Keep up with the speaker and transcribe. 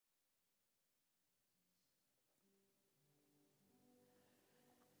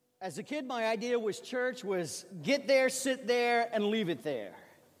As a kid, my idea was church was get there, sit there, and leave it there.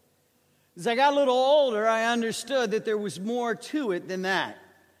 As I got a little older, I understood that there was more to it than that.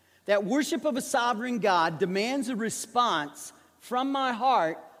 That worship of a sovereign God demands a response from my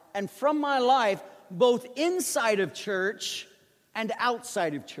heart and from my life, both inside of church and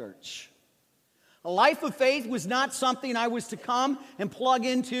outside of church. A life of faith was not something I was to come and plug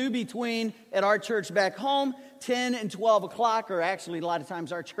into between, at our church back home, 10 and 12 o'clock, or actually a lot of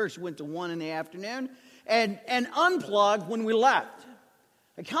times our church went to 1 in the afternoon, and unplug when we left.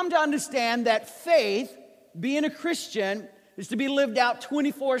 I come to understand that faith, being a Christian, is to be lived out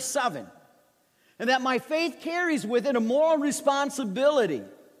 24/7. And that my faith carries with it a moral responsibility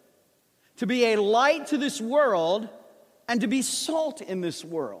to be a light to this world and to be salt in this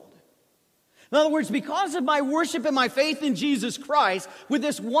world. In other words, because of my worship and my faith in Jesus Christ, with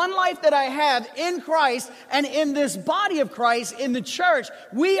this one life that I have in Christ and in this body of Christ in the church,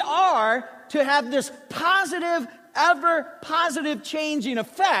 we are to have this positive, ever positive changing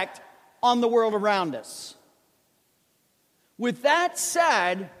effect on the world around us. With that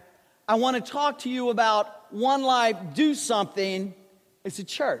said, I want to talk to you about One Life, Do Something. It's a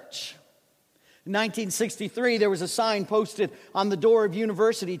church. In 1963, there was a sign posted on the door of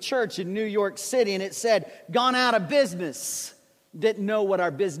University Church in New York City, and it said, "Gone out of business." Didn't know what our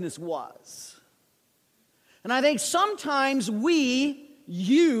business was. And I think sometimes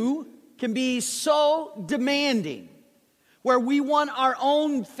you can be so demanding, where we want our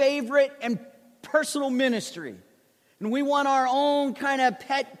own favorite and personal ministry. And we want our own kind of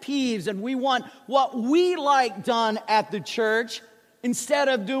pet peeves, and we want what we like done at the church instead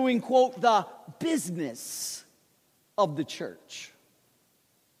of doing, quote, the business of the church.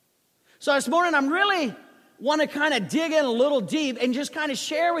 So this morning, I'm really want to kind of dig in a little deep and just kind of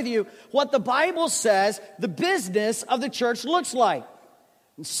share with you what the Bible says the business of the church looks like.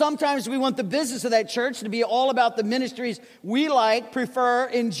 And sometimes we want the business of that church to be all about the ministries we like, prefer,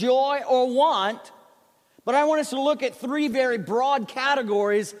 enjoy, or want. But I want us to look at three very broad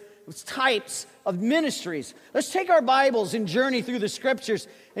categories, types of ministries. Let's take our Bibles and journey through the scriptures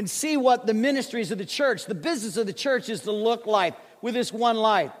and see what the ministries of the church, the business of the church is to look like with this one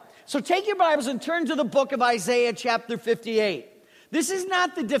life. So take your Bibles and turn to the book of Isaiah chapter 58. This is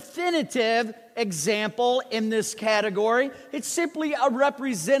not the definitive example in this category. It's simply a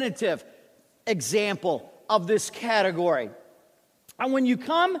representative example of this category. And when you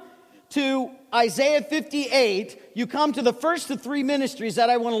come to Isaiah 58, you come to the first of three ministries that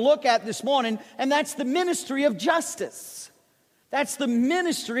I want to look at this morning, and that's the ministry of justice. That's the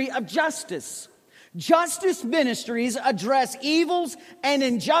ministry of justice. Justice ministries address evils and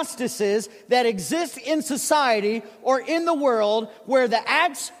injustices that exist in society or in the world, where the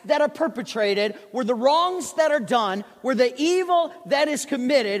acts that are perpetrated, where the wrongs that are done, where the evil that is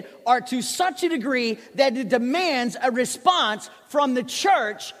committed are to such a degree that it demands a response from the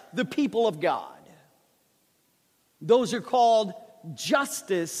church, the people of God. Those are called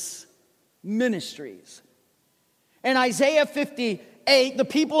justice ministries. In Isaiah 58, the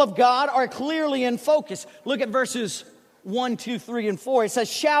people of God are clearly in focus. Look at verses 1, 2, 3, and 4. It says,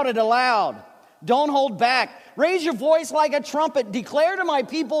 "Shout it aloud. Don't hold back. Raise your voice like a trumpet. Declare to my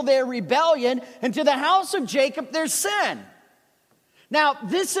people their rebellion, and to the house of Jacob their sin." Now,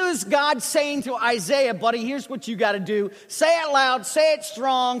 this is God saying to Isaiah, buddy, here's what you got to do. Say it loud, say it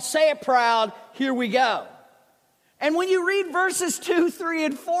strong, say it proud. Here we go. And when you read verses 2, 3,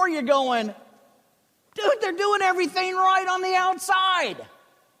 and 4, you're going, dude, they're doing everything right on the outside.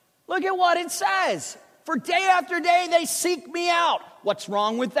 Look at what it says. "For day after day they seek me out." What's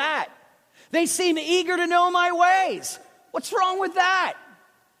wrong with that? "They seem eager to know my ways." What's wrong with that?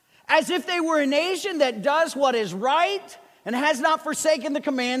 "As if they were a nation that does what is right and has not forsaken the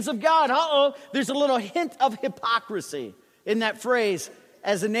commands of God." There's a little hint of hypocrisy in that phrase.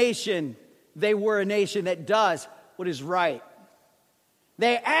 As a nation, they were a nation that does what is right.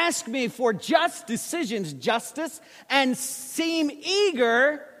 "They ask me for just decisions, justice, and seem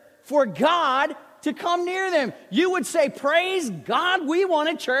eager for God to come near them." You would say, praise God, we want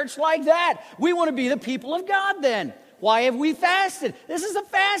a church like that. We want to be the people of God then. Why have we fasted? This is a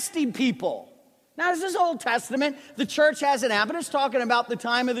fasting people. Now, this is Old Testament. The church hasn't happened. It's talking about the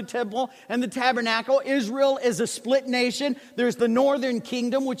time of the temple and the tabernacle. Israel is a split nation. There's the northern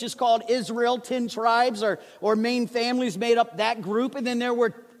kingdom, which is called Israel. 10 tribes or main families made up that group. And then there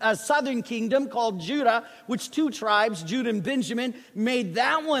were a southern kingdom called Judah, which 2 tribes, Judah and Benjamin, made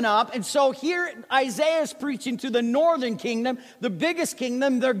that one up. And so here Isaiah is preaching to the northern kingdom, the biggest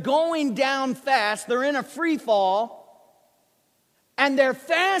kingdom. They're going down fast. They're in a free fall. And they're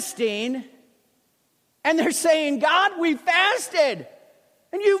fasting. And they're saying, God, we fasted.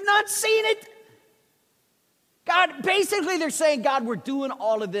 And you've not seen it. God, basically they're saying, God, we're doing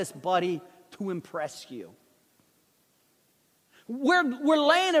all of this, buddy, to impress you. We're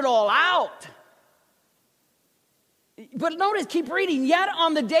laying it all out. But notice, keep reading. Yet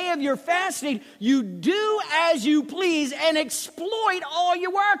on the day of your fasting, you do as you please and exploit all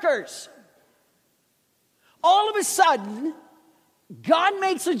your workers. All of a sudden, God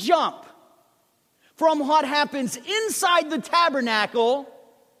makes a jump from what happens inside the tabernacle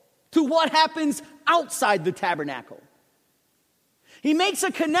to what happens outside the tabernacle. He makes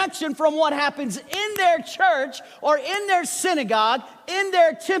a connection from what happens in their church or in their synagogue, in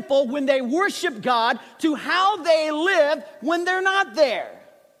their temple when they worship God, to how they live when they're not there.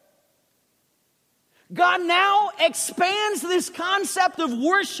 God now expands this concept of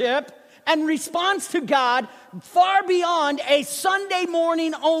worship and response to God far beyond a Sunday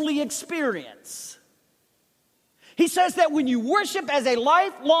morning only experience. He says that when you worship as a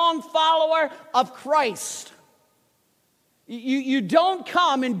lifelong follower of Christ, you don't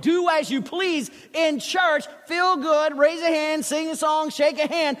come and do as you please in church, feel good, raise a hand, sing a song, shake a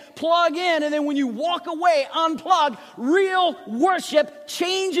hand, plug in, and then when you walk away, unplug. Real worship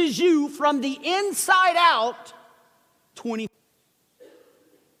changes you from the inside out.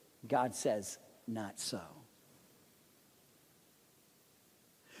 God says, not so.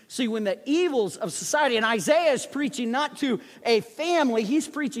 See, when the evils of society, and Isaiah is preaching not to a family, he's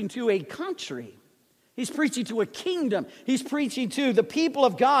preaching to a country. He's preaching to a kingdom. He's preaching to the people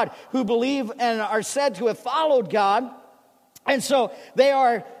of God who believe and are said to have followed God. And so they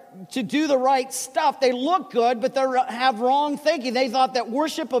are to do the right stuff. They look good, but they have wrong thinking. They thought that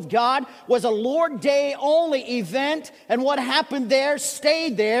worship of God was a Lord Day only event, and what happened there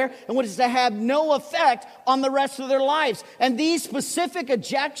stayed there and was to have no effect on the rest of their lives. And these specific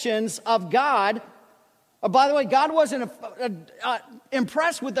objections of God, by the way, God wasn't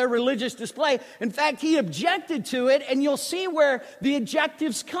impressed with their religious display. In fact, he objected to it, and you'll see where the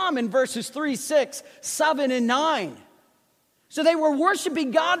adjectives come in verses 3, 6, 7, and 9. So they were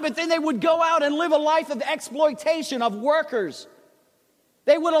worshiping God, but then they would go out and live a life of exploitation of workers.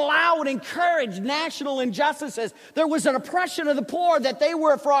 They would allow and encourage national injustices. There was an oppression of the poor that they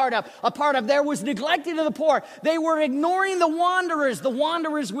were a part of. There was neglecting of the poor. They were ignoring the wanderers. The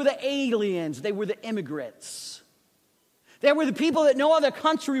wanderers were the aliens. They were the immigrants. They were the people that no other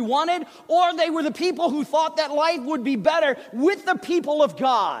country wanted, or they were the people who thought that life would be better with the people of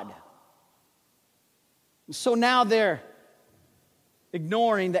God. So now they're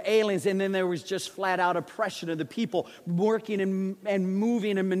ignoring the aliens, and then there was just flat-out oppression of the people, working and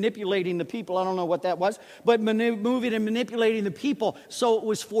moving and manipulating the people. I don't know what that was, but moving and manipulating the people so it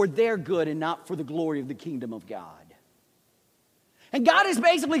was for their good and not for the glory of the kingdom of God. And God is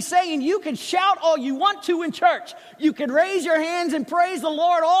basically saying, you can shout all you want to in church. You can raise your hands and praise the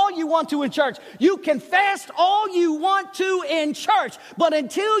Lord all you want to in church. You can fast all you want to in church. But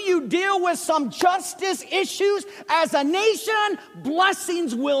until you deal with some justice issues as a nation,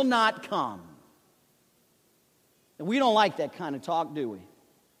 blessings will not come. And we don't like that kind of talk, do we?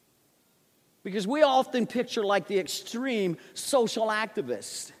 Because we often picture like the extreme social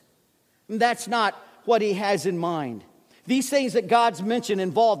activist. And that's not what he has in mind. These things that God's mentioned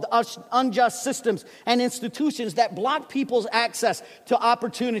involved unjust systems and institutions that block people's access to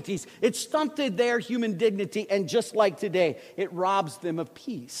opportunities. It stunted their human dignity, and just like today, it robs them of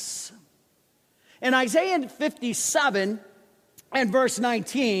peace. In Isaiah 57 and verse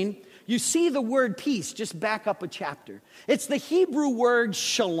 19, you see the word peace. Just back up a chapter. It's the Hebrew word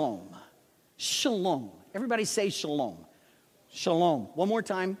shalom. Shalom. Everybody say shalom. Shalom. One more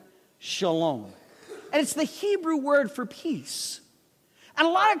time. Shalom. And it's the Hebrew word for peace. And a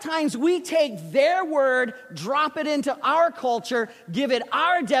lot of times we take their word, drop it into our culture, give it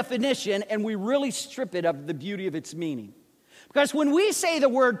our definition, and we really strip it of the beauty of its meaning. Because when we say the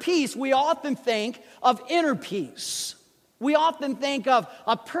word peace, we often think of inner peace. We often think of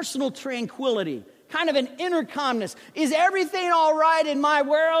a personal tranquility, kind of an inner calmness. Is everything all right in my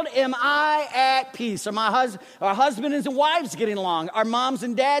world? Am I at peace? Are our husbands and wives getting along? Are moms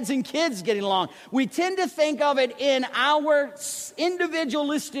and dads and kids getting along? We tend to think of it in our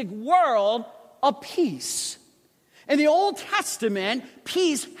individualistic world of peace. In the Old Testament,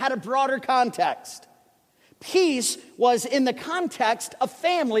 peace had a broader context. Peace was in the context of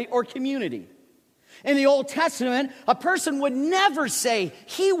family or community. In the Old Testament, a person would never say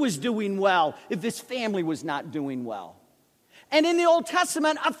he was doing well if his family was not doing well. And in the Old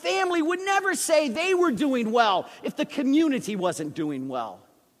Testament, a family would never say they were doing well if the community wasn't doing well.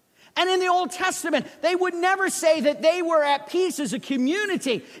 And in the Old Testament, they would never say that they were at peace as a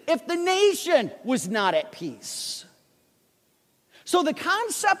community if the nation was not at peace. So the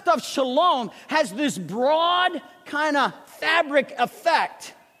concept of shalom has this broad kind of fabric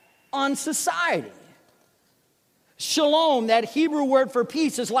effect on society. Shalom, that Hebrew word for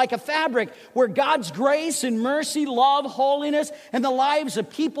peace, is like a fabric where God's grace and mercy, love, holiness, and the lives of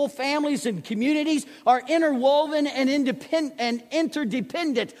people, families, and communities are interwoven and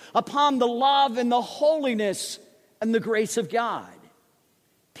interdependent upon the love and the holiness and the grace of God.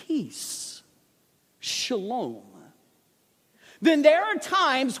 Peace. Shalom. Then there are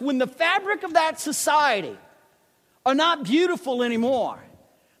times when the fabric of that society are not beautiful anymore.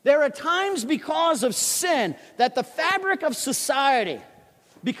 There are times because of sin that the fabric of society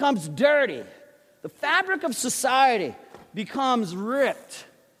becomes dirty. The fabric of society becomes ripped.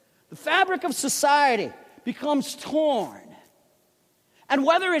 The fabric of society becomes torn. And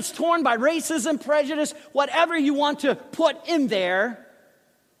whether it's torn by racism, prejudice, whatever you want to put in there,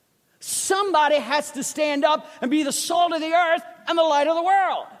 somebody has to stand up and be the salt of the earth and the light of the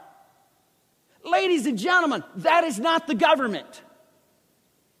world. Ladies and gentlemen, that is not the government.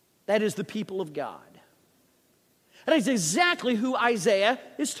 That is the people of God. That is exactly who Isaiah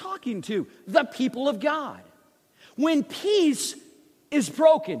is talking to, the people of God. When peace is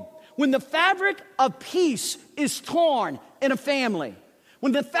broken, when the fabric of peace is torn in a family,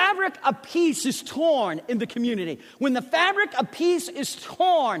 when the fabric of peace is torn in the community, when the fabric of peace is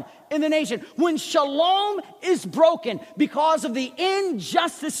torn in the nation, when shalom is broken because of the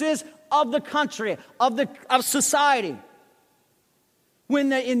injustices of the country, of society, when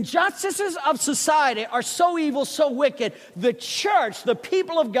the injustices of society are so evil, so wicked, the church, the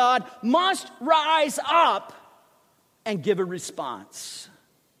people of God, must rise up and give a response.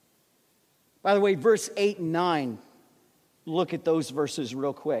 By the way, verse 8 and 9, look at those verses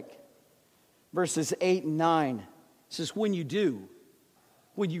real quick. Verses 8 and 9 says, when you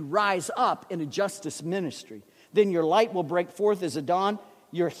rise up in a justice ministry, then your light will break forth as a dawn.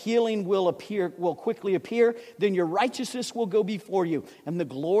 Your healing will quickly appear. Then your righteousness will go before you. And the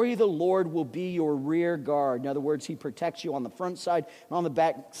glory of the Lord will be your rear guard. In other words, he protects you on the front side and on the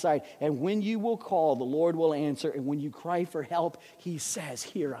back side. And when you will call, the Lord will answer. And when you cry for help, he says,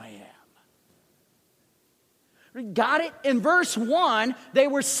 here I am. Got it? In verse 1, they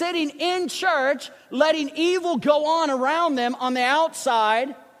were sitting in church, letting evil go on around them on the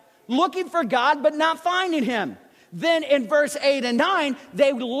outside, looking for God but not finding him. Then in verse 8 and 9,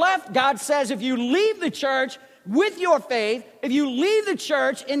 they left. God says, if you leave the church with your faith, if you leave the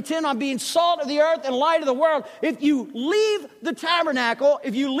church intent on being salt of the earth and light of the world, if you leave the tabernacle,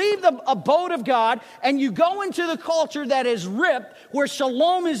 if you leave the abode of God, and you go into the culture that is ripped, where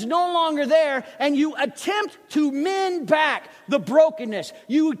shalom is no longer there, and you attempt to mend back the brokenness,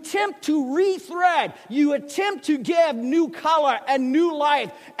 you attempt to rethread, you attempt to give new color and new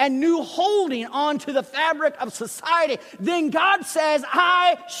life and new holding onto the fabric of society, then God says,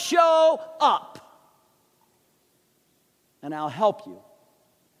 I show up. And I'll help you.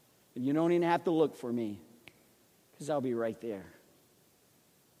 And you don't even have to look for me, because I'll be right there.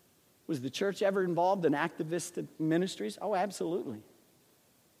 Was the church ever involved in activist ministries? Oh, absolutely.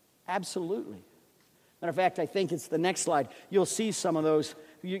 Absolutely. Matter of fact, I think it's the next slide. You'll see some of those.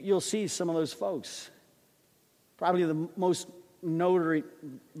 You'll see some of those folks. Probably the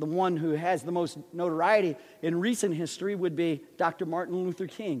one who has the most notoriety in recent history would be Dr. Martin Luther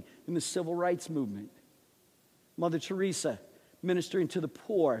King in the civil rights movement. Mother Teresa ministering to the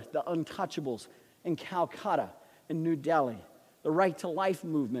poor, the untouchables in Calcutta and New Delhi. The Right to Life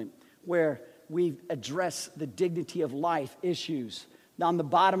movement, where we address the dignity of life issues. Now, on the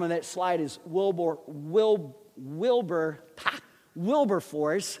bottom of that slide is Wilberforce,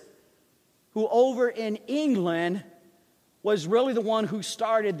 who over in England was really the one who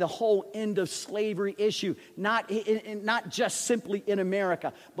started the whole end of slavery issue, not just simply in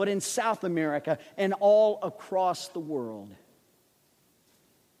America, but in South America and all across the world.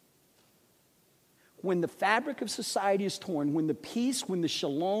 When the fabric of society is torn, when the peace, when the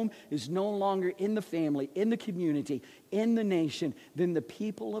shalom is no longer in the family, in the community, in the nation, then the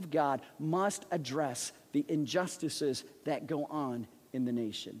people of God must address the injustices that go on in the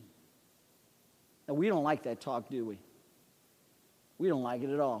nation. Now, we don't like that talk, do we? We don't like it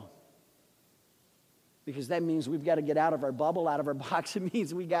at all. Because that means we've got to get out of our bubble, out of our box. It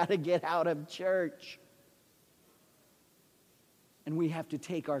means we got to get out of church. And we have to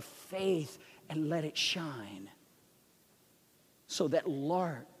take our faith and let it shine. So that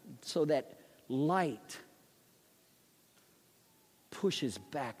light pushes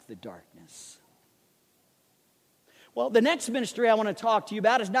back the darkness. Well, the next ministry I want to talk to you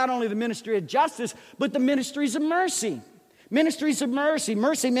about is not only the ministry of justice, but the ministries of mercy. Ministries of mercy.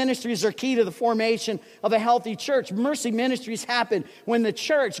 Mercy ministries are key to the formation of a healthy church. Mercy ministries happen when the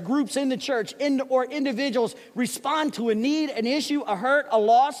church, groups in the church, or individuals respond to a need, an issue, a hurt, a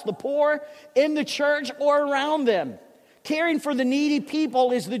loss, the poor in the church or around them. Caring for the needy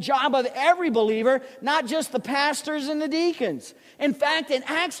people is the job of every believer, not just the pastors and the deacons. In fact, in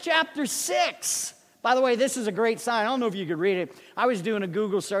Acts chapter 6, by the way, this is a great sign. I don't know if you could read it. I was doing a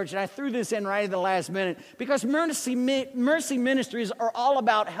Google search, and I threw this in right at the last minute because mercy ministries are all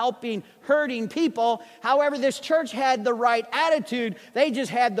about helping hurting people. However, this church had the right attitude. They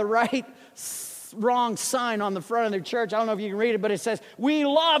just had the wrong sign on the front of their church. I don't know if you can read it, but it says, "We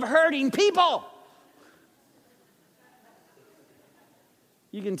love hurting people."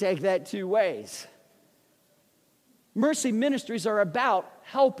 You can take that two ways. Mercy ministries are about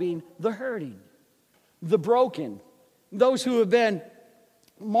helping the hurting, the broken, those who have been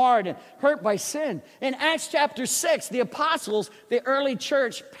marred and hurt by sin. In Acts chapter 6, the apostles, the early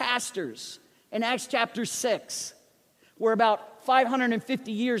church pastors, in Acts chapter 6, we're about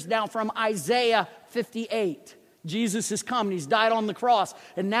 550 years now from Isaiah 58. Jesus has come and he's died on the cross.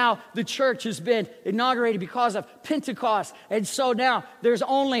 And now the church has been inaugurated because of Pentecost. And so now there's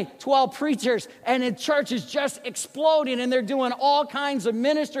only 12 preachers and the church is just exploding and they're doing all kinds of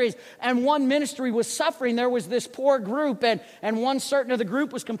ministries. And one ministry was suffering. There was this poor group and one certain of the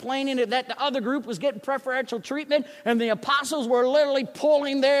group was complaining that the other group was getting preferential treatment. And the apostles were literally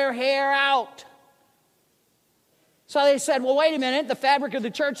pulling their hair out. So they said, well, wait a minute, the fabric of the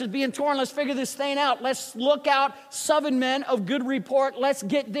church is being torn. Let's figure this thing out. Let's look out 7 men of good report. Let's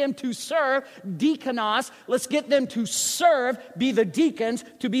get them to serve, deaconos. Let's get them to serve, be the deacons,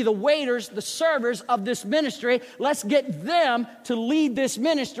 to be the waiters, the servers of this ministry. Let's get them to lead this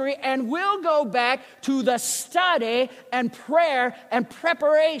ministry, and we'll go back to the study and prayer and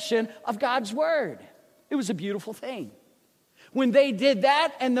preparation of God's word. It was a beautiful thing. When they did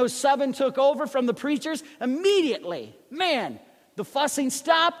that and those 7 took over from the preachers, immediately, man, the fussing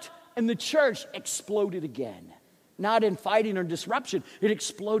stopped and the church exploded again. Not in fighting or disruption, it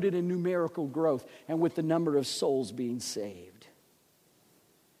exploded in numerical growth and with the number of souls being saved.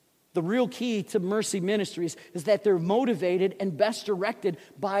 The real key to mercy ministries is that they're motivated and best directed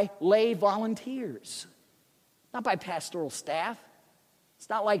by lay volunteers, not by pastoral staff. It's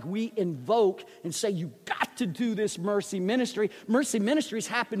not like we invoke and say, you got to do this mercy ministry. Mercy ministries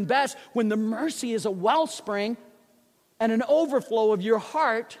happen best when the mercy is a wellspring and an overflow of your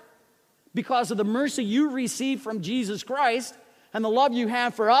heart because of the mercy you receive from Jesus Christ and the love you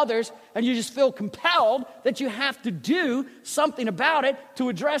have for others, and you just feel compelled that you have to do something about it to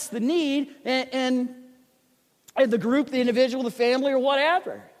address the need in the group, the individual, the family, or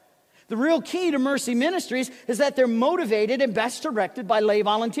whatever. The real key to mercy ministries is that they're motivated and best directed by lay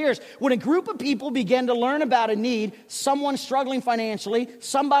volunteers. When a group of people begin to learn about a need, someone struggling financially,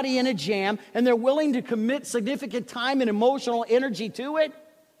 somebody in a jam, and they're willing to commit significant time and emotional energy to it,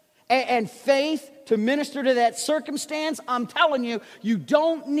 and faith to minister to that circumstance, I'm telling you, you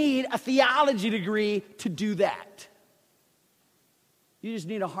don't need a theology degree to do that. You just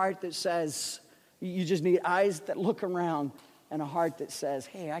need a heart that says, you just need eyes that look around and a heart that says,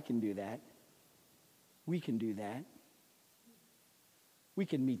 hey, I can do that. We can do that. We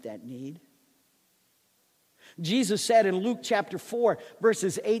can meet that need. Jesus said in Luke chapter 4,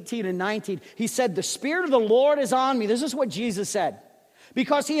 verses 18 and 19, he said, the Spirit of the Lord is on me. This is what Jesus said.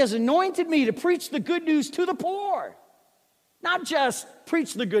 Because he has anointed me to preach the good news to the poor. Not just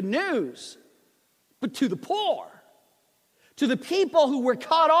preach the good news, but to the poor. To the people who were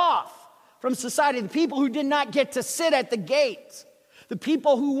cut off from society, the people who did not get to sit at the gate, the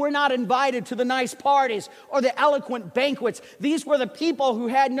people who were not invited to the nice parties or the eloquent banquets. These were the people who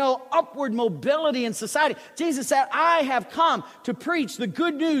had no upward mobility in society. Jesus said, I have come to preach the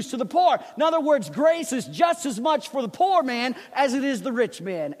good news to the poor. In other words, grace is just as much for the poor man as it is the rich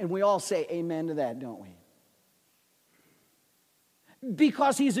man. And we all say amen to that, don't we?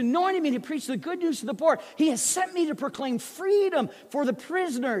 Because he's anointed me to preach the good news to the poor. He has sent me to proclaim freedom for the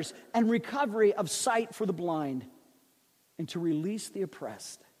prisoners and recovery of sight for the blind and to release the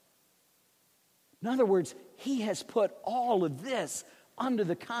oppressed. In other words, he has put all of this under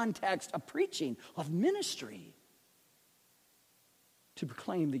the context of preaching, of ministry, to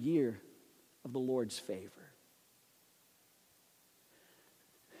proclaim the year of the Lord's favor.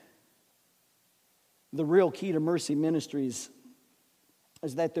 The real key to mercy ministries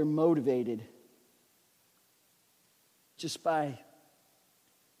is that they're motivated just by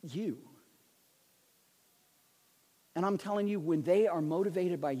you. And I'm telling you, when they are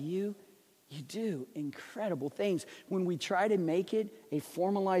motivated by you, you do incredible things. When we try to make it a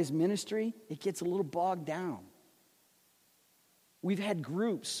formalized ministry, it gets a little bogged down. We've had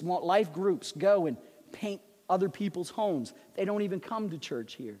groups, small life groups, go and paint other people's homes. They don't even come to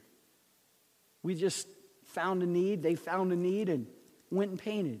church here. We just found a need, they found a need, and went and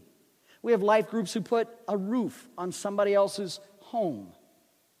painted. We have life groups who put a roof on somebody else's home.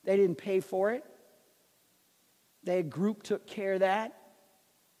 They didn't pay for it. Their group took care of that.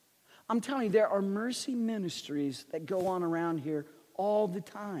 I'm telling you, there are mercy ministries that go on around here all the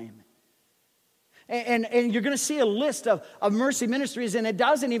time. And you're going to see a list of mercy ministries, and it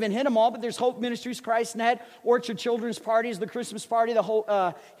doesn't even hit them all, but there's Hope Ministries, Christ Net, Orchard Children's Parties, the Christmas Party, the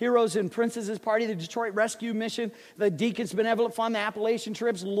whole Heroes and Princesses Party, the Detroit Rescue Mission, the Deacons Benevolent Fund, the Appalachian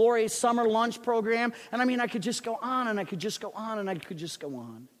Trips, Lori's Summer Lunch Program. And I mean, I could just go on, and I could just go on, and I could just go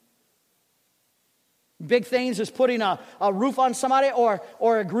on. Big things is putting a roof on somebody,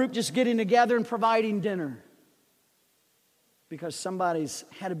 or a group just getting together and providing dinner because somebody's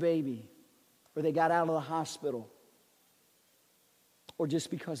had a baby, or they got out of the hospital, or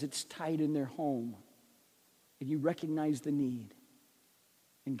just because it's tight in their home and you recognize the need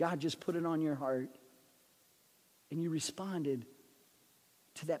and God just put it on your heart and you responded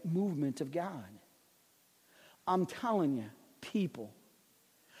to that movement of God. I'm telling you, people,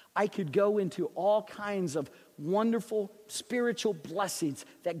 I could go into all kinds of wonderful spiritual blessings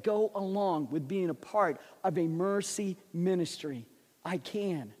that go along with being a part of a mercy ministry. I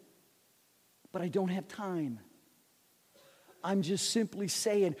can. But I don't have time. I'm just simply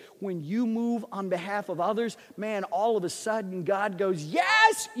saying, when you move on behalf of others, man, all of a sudden God goes,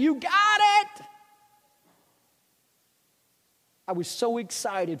 yes, you got it. I was so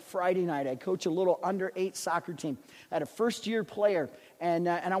excited Friday night. I coach a little under-8 soccer team. I had a first-year player, and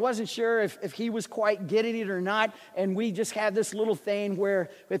I wasn't sure if he was quite getting it or not, and we just had this little thing where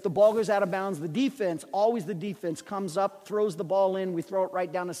if the ball goes out of bounds, the defense comes up, throws the ball in, we throw it right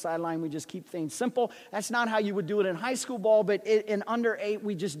down the sideline, we just keep things simple. That's not how you would do it in high school ball, but in under-8,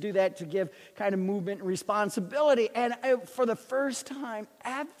 we just do that to give kind of movement and responsibility. And for the first time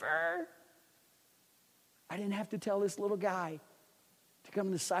ever, I didn't have to tell this little guy to come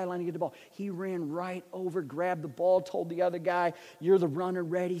to the sideline and get the ball. He ran right over, grabbed the ball, told the other guy, you're the runner,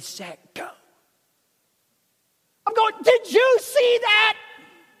 ready, set, go. I'm going, did you see that?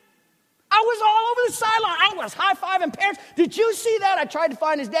 I was all over the sideline. I was high-fiving parents. Did you see that? I tried to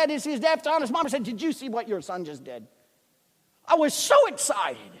find his dad. Didn't see his dad. Found his mom and said, did you see what your son just did? I was so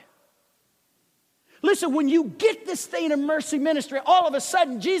excited. Listen, when you get this thing in mercy ministry, all of a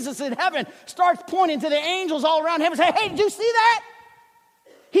sudden Jesus in heaven starts pointing to the angels all around heaven and saying, hey, did you see that?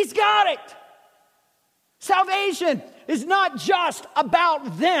 He's got it. Salvation is not just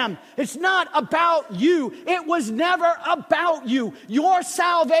about them. It's not about you. It was never about you. Your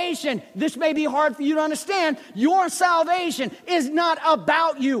salvation, this may be hard for you to understand, your salvation is not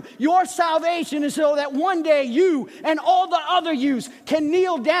about you. Your salvation is so that one day you and all the other yous can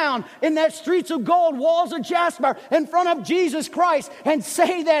kneel down in that streets of gold, walls of jasper in front of Jesus Christ and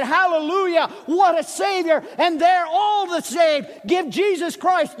say that, hallelujah, what a Savior. And they're all the saved. Give Jesus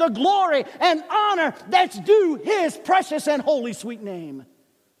Christ the glory and honor that's due His precious and holy sweet name.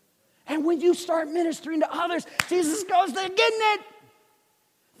 And when you start ministering to others, Jesus goes, they're getting it.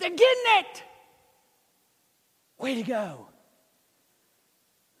 They're getting it. Way to go.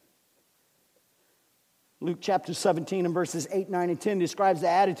 Luke chapter 17 and verses 8, 9, and 10 describes the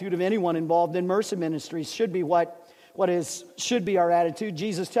attitude of anyone involved in mercy ministries. Should be should be our attitude.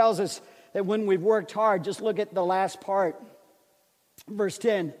 Jesus tells us that when we've worked hard, just look at the last part. Verse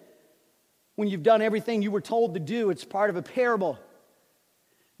 10. When you've done everything you were told to do, it's part of a parable.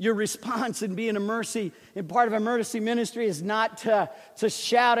 Your response in being a mercy, and part of a mercy ministry is not to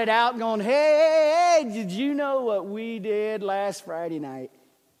shout it out going, hey, did you know what we did last Friday night?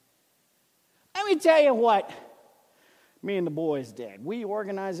 Let me tell you what me and the boys did. We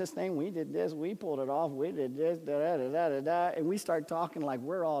organized this thing, we did this, we pulled it off, we did this, da-da-da-da-da-da, and we start talking like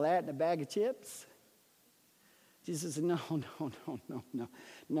we're all that in a bag of chips. Jesus said, no.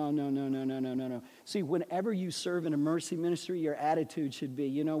 See, whenever you serve in a mercy ministry, your attitude should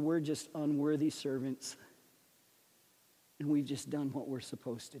be, we're just unworthy servants. And we've just done what we're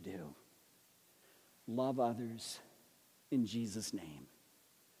supposed to do. Love others in Jesus' name.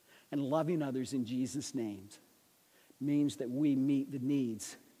 And loving others in Jesus' name means that we meet the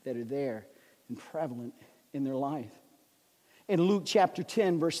needs that are there and prevalent in their life. In Luke chapter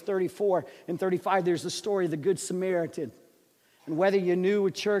 10, verse 34 and 35, there's the story of the Good Samaritan. And whether you knew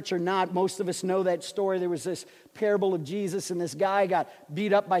a church or not, most of us know that story. There was this parable of Jesus, and this guy got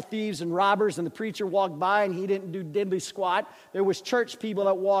beat up by thieves and robbers, and the preacher walked by, and he didn't do diddly squat. There was church people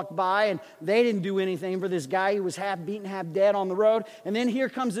that walked by, and they didn't do anything for this guy who was half beaten, half dead on the road. And then here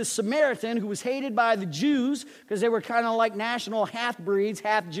comes this Samaritan who was hated by the Jews because they were kind of like national half-breeds,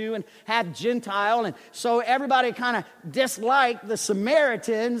 half Jew and half Gentile. And so everybody kind of disliked the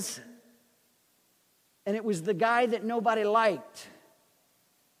Samaritans. And it was the guy that nobody liked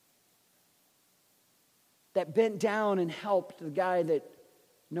that bent down and helped the guy that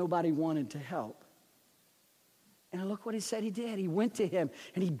nobody wanted to help. And look what he said he did. He went to him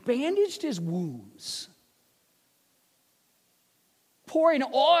and he bandaged his wounds, pouring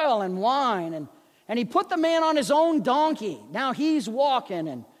oil and wine, and he put the man on his own donkey. Now he's walking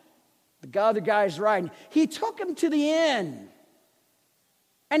and the other guy's riding. He took him to the inn.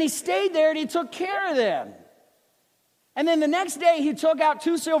 And he stayed there and he took care of them. And then the next day he took out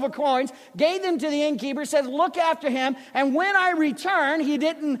 2 silver coins, gave them to the innkeeper, said, look after him. And when I return, he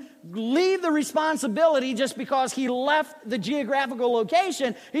didn't leave the responsibility just because he left the geographical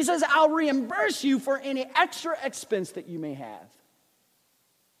location. He says, I'll reimburse you for any extra expense that you may have.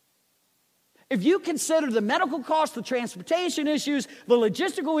 If you consider the medical costs, the transportation issues, the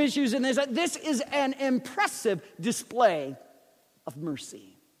logistical issues, and this is an impressive display of mercy.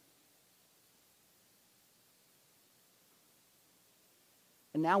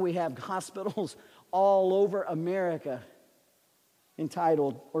 And now we have hospitals all over America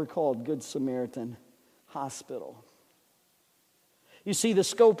entitled or called Good Samaritan Hospital. You see, the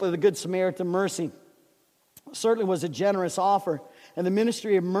scope of the Good Samaritan mercy certainly was a generous offer. And the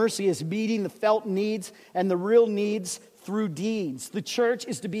ministry of mercy is meeting the felt needs and the real needs through deeds. The church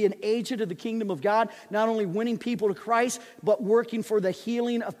is to be an agent of the kingdom of God, not only winning people to Christ, but working for the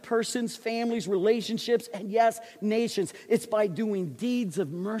healing of persons, families, relationships, and yes, nations. It's by doing deeds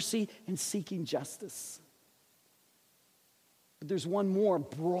of mercy and seeking justice. But there's one more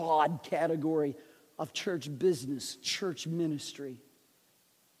broad category of church business, church ministry.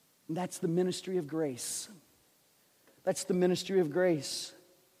 And that's the ministry of grace. That's the ministry of grace.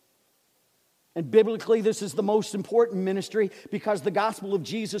 And biblically, this is the most important ministry because the gospel of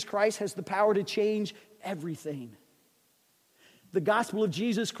Jesus Christ has the power to change everything. The gospel of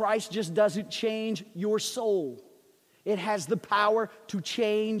Jesus Christ just doesn't change your soul. It has the power to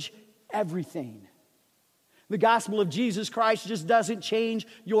change everything. The gospel of Jesus Christ just doesn't change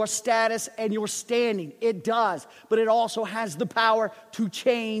your status and your standing. It does, but it also has the power to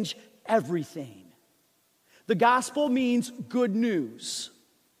change everything. The gospel means good news.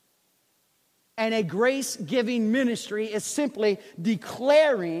 And a grace-giving ministry is simply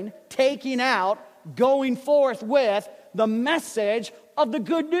declaring, taking out, going forth with the message of the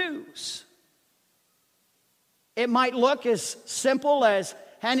good news. It might look as simple as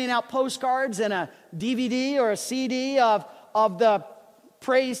handing out postcards and a DVD or a CD of the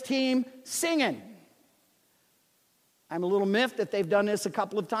praise team singing. I'm a little miffed that they've done this a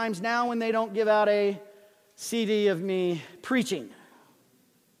couple of times now and they don't give out a CD of me preaching.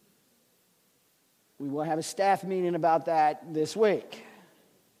 We will have a staff meeting about that this week.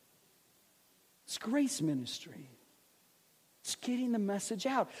 It's grace ministry. It's getting the message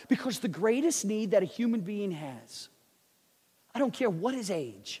out. Because the greatest need that a human being has, I don't care what his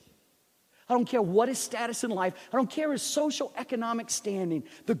age, I don't care what his status in life, I don't care his social economic standing,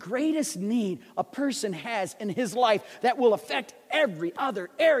 the greatest need a person has in his life that will affect every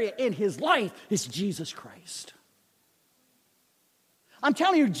other area in his life is Jesus Christ. I'm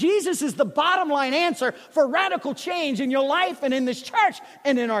telling you, Jesus is the bottom line answer for radical change in your life and in this church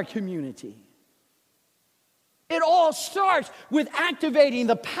and in our community. It all starts with activating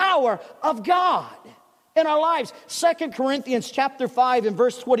the power of God in our lives. 2 Corinthians chapter 5 and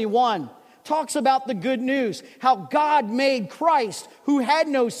verse 21 talks about the good news, how God made Christ, who had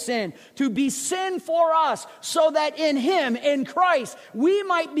no sin, to be sin for us, so that in him, in Christ, we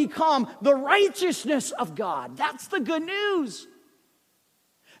might become the righteousness of God. That's the good news.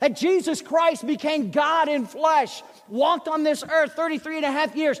 That Jesus Christ became God in flesh, walked on this earth 33 and a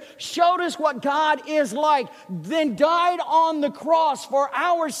half years, showed us what God is like, then died on the cross for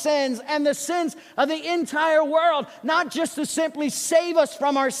our sins and the sins of the entire world, not just to simply save us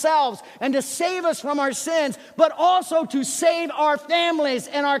from ourselves and to save us from our sins, but also to save our families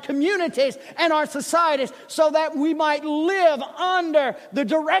and our communities and our societies so that we might live under the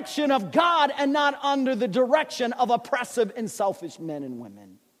direction of God and not under the direction of oppressive and selfish men and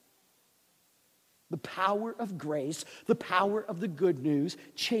women. The power of grace, the power of the good news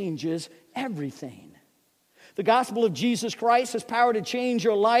changes everything. The gospel of Jesus Christ has power to change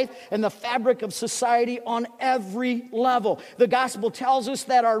your life and the fabric of society on every level. The gospel tells us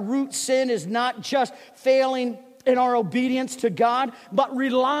that our root sin is not just failing in our obedience to God, but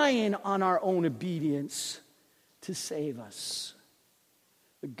relying on our own obedience to save us.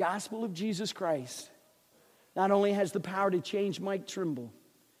 The gospel of Jesus Christ not only has the power to change Mike Trimble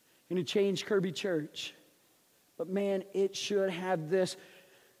and to change Kirby Church, but man, it should have this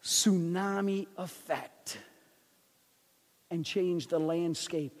tsunami effect and change the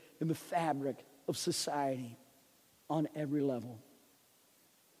landscape and the fabric of society on every level.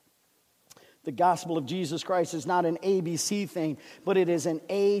 The gospel of Jesus Christ is not an ABC thing, but it is an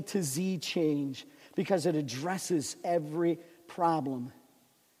A to Z change because it addresses every problem.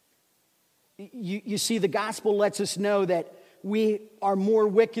 You see, the gospel lets us know that we are more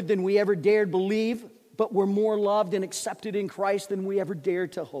wicked than we ever dared believe, but we're more loved and accepted in Christ than we ever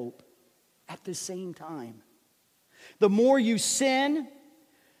dared to hope at the same time. The more you sin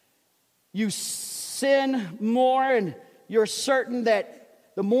more, and you're certain that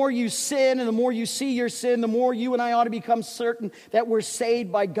the more you sin and the more you see your sin, the more you and I ought to become certain that we're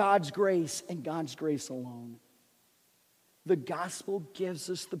saved by God's grace and God's grace alone. The gospel gives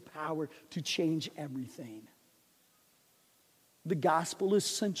us the power to change everything. The gospel is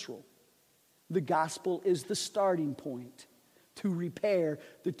central. The gospel is the starting point to repair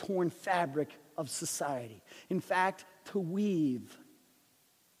the torn fabric of society. In fact, to weave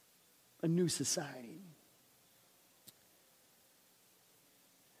a new society.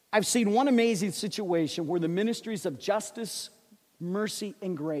 I've seen one amazing situation where the ministries of justice, mercy,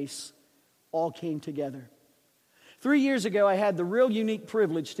 and grace all came together. 3 years ago, I had the real unique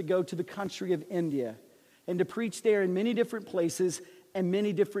privilege to go to the country of India and to preach there in many different places and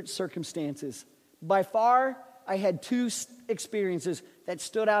many different circumstances. By far, I had two experiences that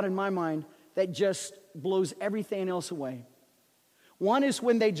stood out in my mind that just blows everything else away. One is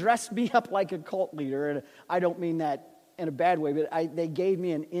when they dressed me up like a cult leader, and I don't mean that in a bad way, but they gave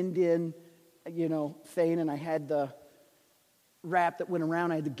me an Indian, thing, and I had the wrap that went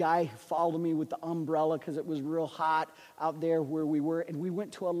around. I had the guy who followed me with the umbrella because it was real hot out there where we were, and we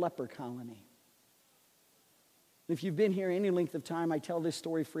went to a leper colony. If you've been here any length of time, I tell this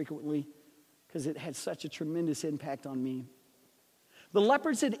story frequently because it had such a tremendous impact on me. The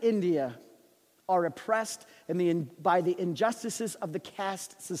lepers in India are oppressed by the injustices of the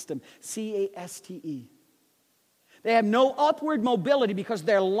caste system, C-A-S-T-E. They have no upward mobility because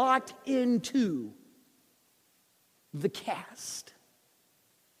they're locked into the caste.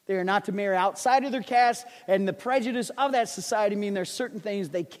 They are not to marry outside of their caste, and the prejudice of that society mean there's certain things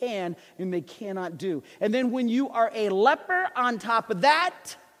they can and they cannot do. And then when you are a leper on top of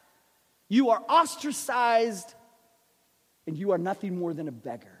that, you are ostracized and you are nothing more than a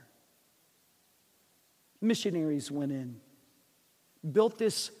beggar. Missionaries went in, built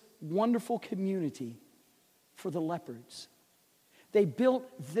this wonderful community for the lepers. They built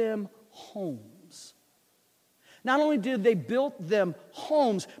them homes. Not only did they build them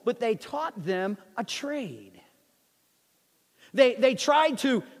homes, but they taught them a trade. They tried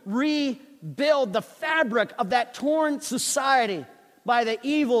to rebuild the fabric of that torn society by the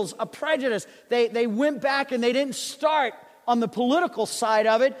evils of prejudice. They went back and they didn't start on the political side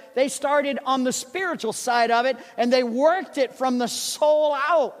of it. They started on the spiritual side of it, and they worked it from the soul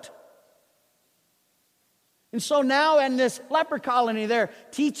out. And so now in this leper colony, they're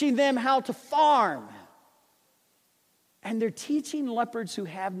teaching them how to farm. And they're teaching lepers who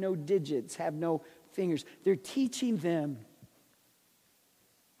have no digits, have no fingers. They're teaching them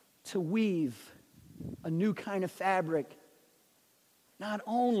to weave a new kind of fabric. Not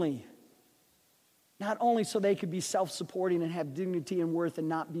only so they could be self-supporting and have dignity and worth and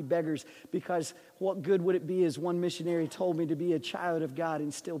not be beggars, because what good would it be, as one missionary told me, to be a child of God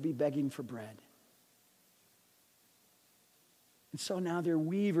and still be begging for bread? And so now they're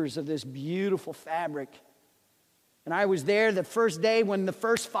weavers of this beautiful fabric. And I was there the first day when the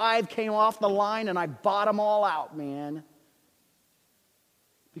first 5 came off the line, and I bought them all out, man.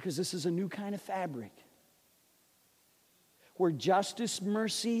 Because this is a new kind of fabric where justice,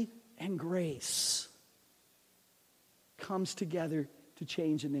 mercy, and grace comes together to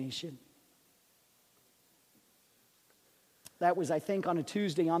change a nation. That was, I think, on a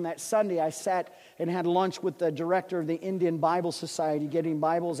Tuesday. On that Sunday, I sat and had lunch with the director of the Indian Bible Society, getting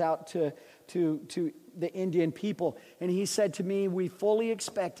Bibles out to the Indian people. And he said to me, we fully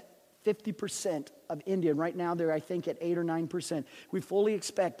expect 50% of India. Right now, they're, I think, at 8 or 9%. We fully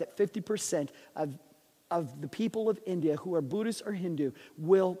expect that 50% of the people of India who are Buddhist or Hindu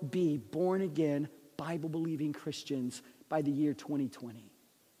will be born-again, Bible-believing Christians by the year 2020.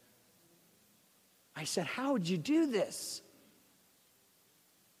 I said, how would you do this?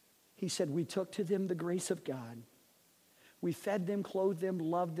 He said, we took to them the grace of God. We fed them, clothed them,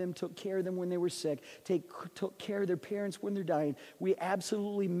 loved them, took care of them when they were sick, took care of their parents when they're dying. We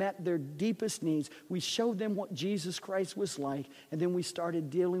absolutely met their deepest needs. We showed them what Jesus Christ was like, and then we started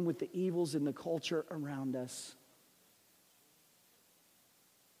dealing with the evils in the culture around us.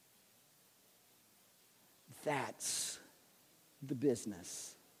 That's the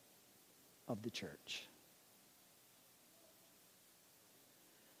business of the church.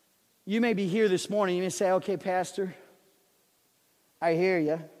 You may be here this morning, you may say, okay, Pastor, I hear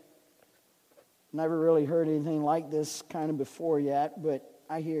you. Never really heard anything like this kind of before yet, but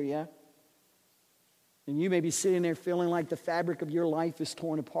I hear you. And you may be sitting there feeling like the fabric of your life is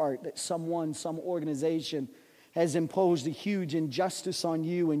torn apart, that someone, some organization has imposed a huge injustice on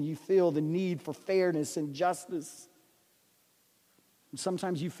you, and you feel the need for fairness and justice. And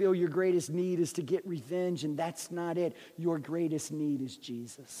sometimes you feel your greatest need is to get revenge, and that's not it. Your greatest need is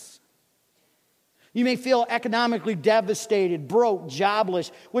Jesus. You may feel economically devastated, broke,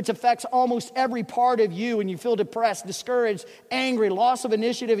 jobless, which affects almost every part of you, and you feel depressed, discouraged, angry, loss of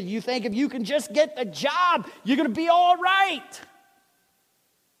initiative, and you think if you can just get the job, you're going to be all right.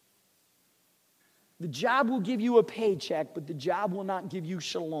 The job will give you a paycheck, but the job will not give you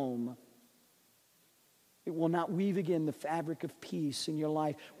shalom. It will not weave again the fabric of peace in your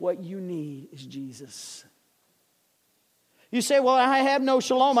life. What you need is Jesus. You say, well, I have no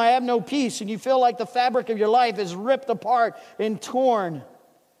shalom, I have no peace, and you feel like the fabric of your life is ripped apart and torn.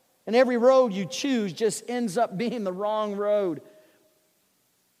 And every road you choose just ends up being the wrong road.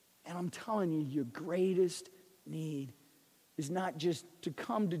 And I'm telling you, your greatest need is not just to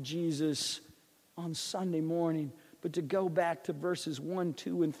come to Jesus on Sunday morning, but to go back to verses 1,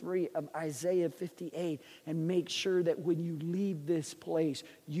 2, and 3 of Isaiah 58 and make sure that when you leave this place,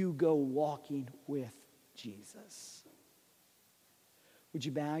 you go walking with Jesus. Would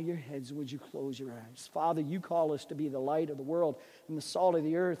you bow your heads and would you close your eyes? Father, you call us to be the light of the world and the salt of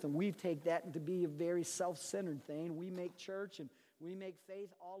the earth, and we take that to be a very self-centered thing. We make church and we make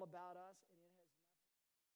faith all about us.